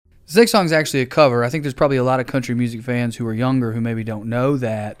This next song is actually a cover. I think there's probably a lot of country music fans who are younger who maybe don't know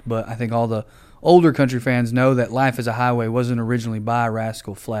that, but I think all the older country fans know that Life is a Highway wasn't originally by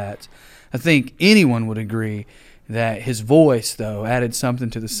Rascal Flatts. I think anyone would agree that his voice, though, added something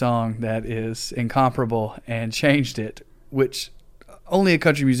to the song that is incomparable and changed it, which only a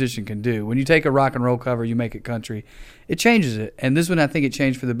country musician can do. When you take a rock and roll cover, you make it country, it changes it. And this one, I think it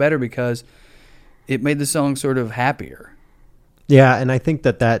changed for the better because it made the song sort of happier. Yeah, and I think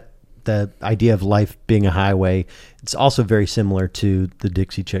that the idea of life being a highway, it's also very similar to the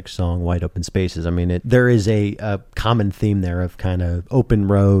Dixie Chicks song Wide Open Spaces. I mean, there is a common theme there of kind of open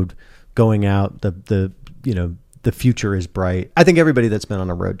road, going out, the future is bright. I think everybody that's been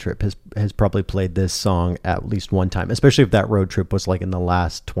on a road trip has probably played this song at least one time, especially if that road trip was like in the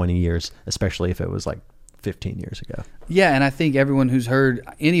last 20 years, especially if it was like 15 years ago. Yeah, and I think everyone who's heard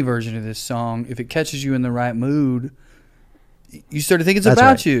any version of this song, if it catches you in the right mood, you start to think it's That's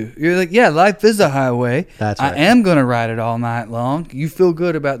about right. you. You're like, yeah, life is a highway. That's right. I am going to ride it all night long. You feel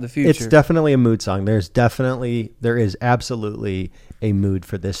good about the future. It's definitely a mood song. There is absolutely a mood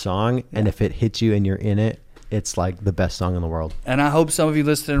for this song. And if it hits you and you're in it, it's like the best song in the world. And I hope some of you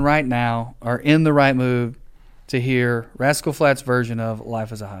listening right now are in the right mood to hear Rascal Flatts' version of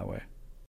Life is a Highway.